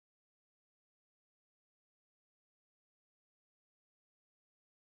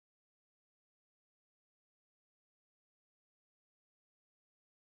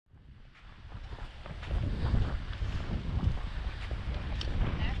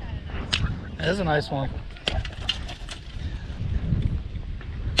That's a nice one.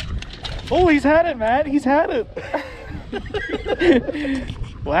 Oh, he's had it, Matt. He's had it.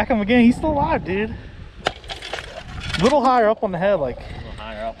 Whack him again. He's still alive, dude. A little higher up on the head, like. A little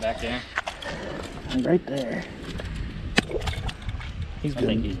higher up back there. Right there. He's good. I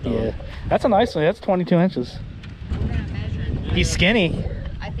think he's done. Yeah. That's a nice one. That's 22 inches. We're gonna measure him. He's skinny.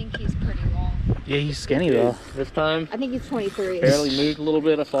 I think he's pretty long. Yeah, he's skinny though. This time, I think he's 23. barely moved a little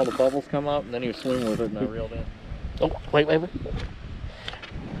bit. I saw the bubbles come up, and then he was swimming with it, and I reeled in. Oh, wait.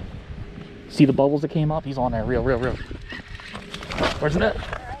 See the bubbles that came up? He's on there. Reel. Where's the net?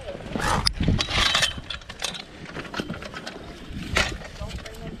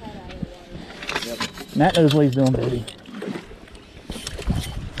 Matt knows what he's doing, baby.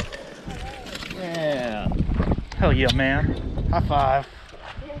 Yeah. Hell yeah, man. High five.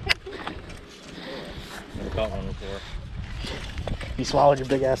 Never caught one before. You swallowed your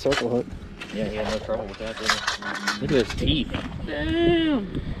big ass circle hook. Yeah, he had no trouble with that, did he? Look at his teeth. Damn.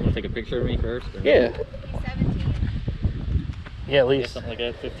 Want to take a picture of me first? Or Yeah. 17. Yeah, at least. something like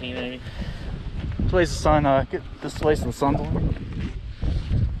that, 15 maybe. This way's the sun, get this way's the sun's on.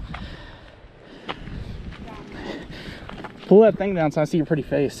 Pull that thing down so I see your pretty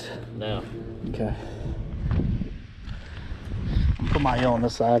face. No. Okay. I'll put my eel on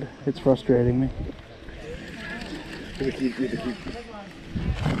this side. It's frustrating me.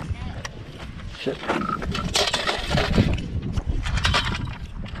 Shit.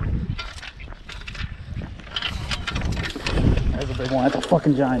 There's a big one. That's a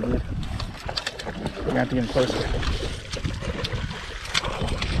fucking giant, dude. We're gonna have to get him closer.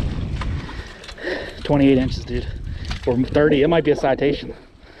 28 inches, dude. Or 30. It might be a citation.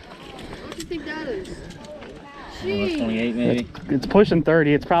 What do you think that is? Almost 28 maybe. It's pushing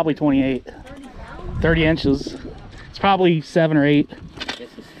 30. It's probably 28. 30 inches. It's probably 7 or 8. Guess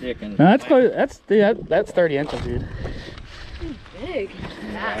it's thick and No, that's close. That's 30 inches, dude. Big.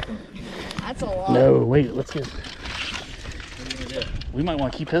 That's a lot. No, wait. Let's get. What are you gonna do? We might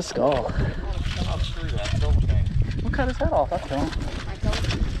want to keep his skull. I'll screw that silver thing. We'll cut his head off. That's all. Well,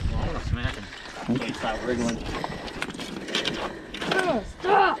 I'm gonna smack him. Can't stop wriggling.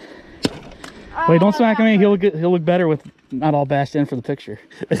 Stop! Wait, don't smack him in. He'll look better with not all bashed in for the picture.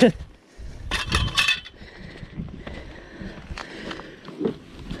 I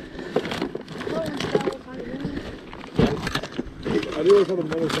do have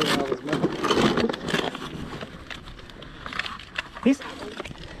another thing I was meant. He's.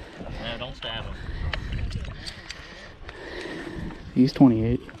 No, don't stab him. He's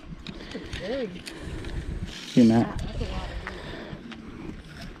 28. Big. You Matt.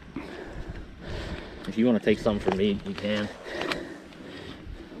 If you want to take some from me, you can.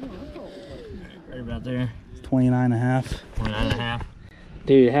 Right about there. 29 and a half. 29 and a half.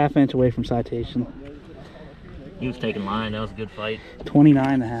 Dude, half inch away from citation. He was taking line. That was a good fight. 29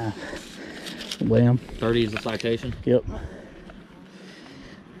 and a half. Weigh him. 30 is the citation. Yep.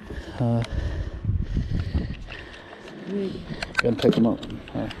 Gotta pick him up.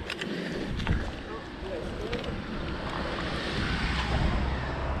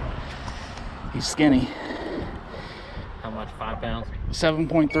 He's skinny. How much? 5 pounds?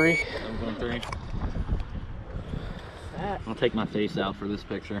 7.3. 7.3. I'll take my face out for this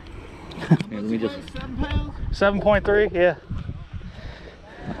picture. Here, let me just. 7.3, yeah.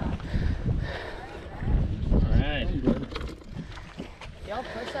 Alright. Y'all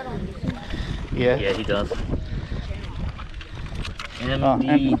post that on YouTube? Yeah. Yeah, he does.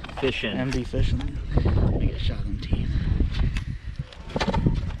 MD fishing. MD fishing. Let me get a shot of them teeth.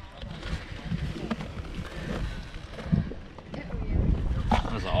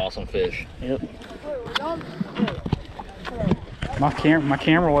 That was an awesome fish. Yep. My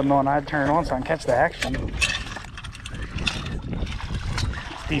camera wasn't on. I had to turn it on so I can catch the action.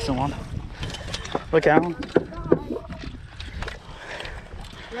 Decent one. Look at him.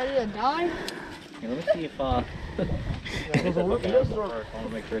 Ready to die? Here, let me see if I want to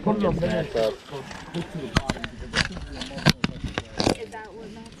make sure it doesn't get snatched up. Is that what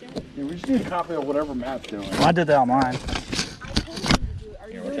Matt's doing? Yeah, we just need a copy of whatever Matt's doing. Well, I did that on mine. I told him to do. Are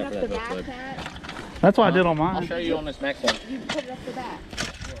you Here, putting watch up out for the that back, hook, Pat? That's what I did on I'll mine. show you on this next one. You put it up the back.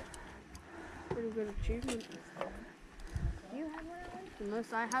 Pretty good achievement. You had one of those? The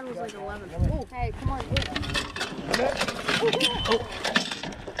most I had was like 11. Oh, hey, come on.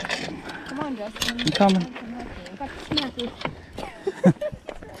 Come on, Justin. I'm coming. Back to Snappy.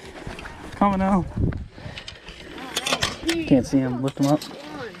 Coming out. Can't see him. Lift him up.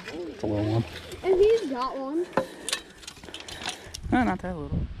 It's a little one. And he's got one. No, not that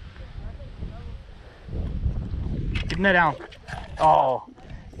little. Get that down. Oh,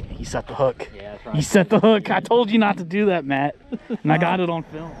 He set the hook. Yeah, that's You right. set the hook. I told you not to do that, Matt. And I got it on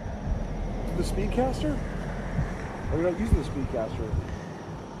film. The speedcaster? Or you're not using the speedcaster?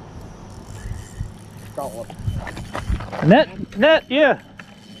 Got one. Net, yeah.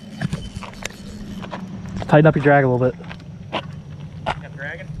 Tighten up your drag a little bit. Got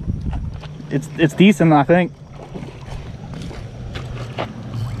dragging? It's decent, I think.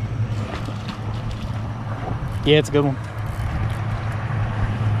 Yeah, it's a good one.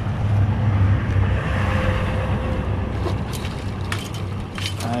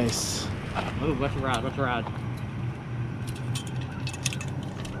 Nice. Move, watch your rod, watch your rod.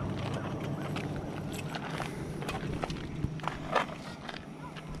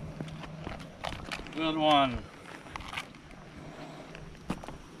 Good one.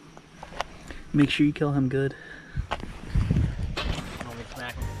 Make sure you kill him good. Want me to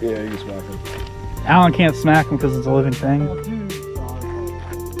smack him? Yeah, you can smack him. Alan can't smack him because it's a living thing. Oh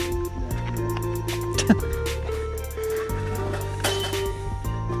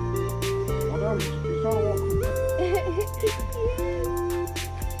no, he's trying to walk.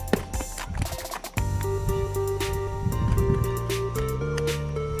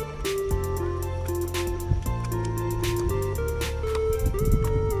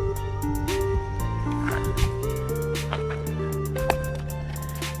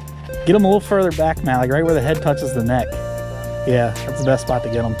 Get him a little further back, Matt, like right where the head touches the neck. Yeah, that's the best spot to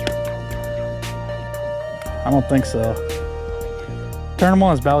get him. I don't think so. Turn him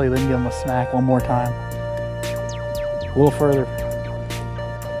on his belly, then give him a smack one more time. A little further.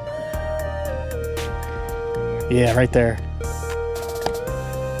 Yeah, right there.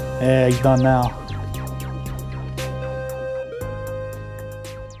 Yeah, he's done now.